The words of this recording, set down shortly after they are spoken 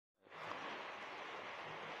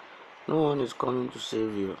No one is coming to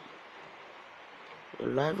save you. Your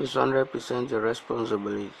life is 100% your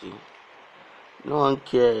responsibility. No one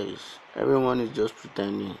cares. Everyone is just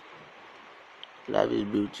pretending. Life is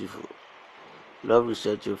beautiful. Love will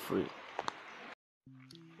set you free.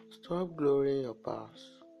 Stop glorying your past.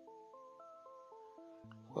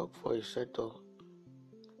 Work for a setup.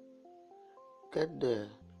 Get there.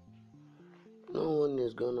 No one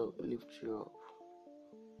is gonna lift you up.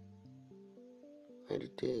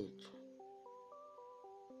 Meditate.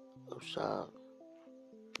 Observe.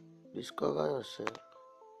 Discover yourself.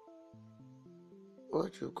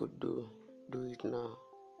 What you could do it now.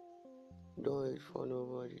 Don't wait for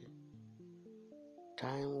nobody.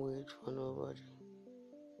 Time waits for nobody.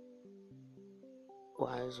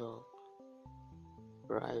 Wise up.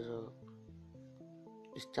 Rise up.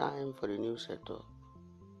 It's time for the new setup.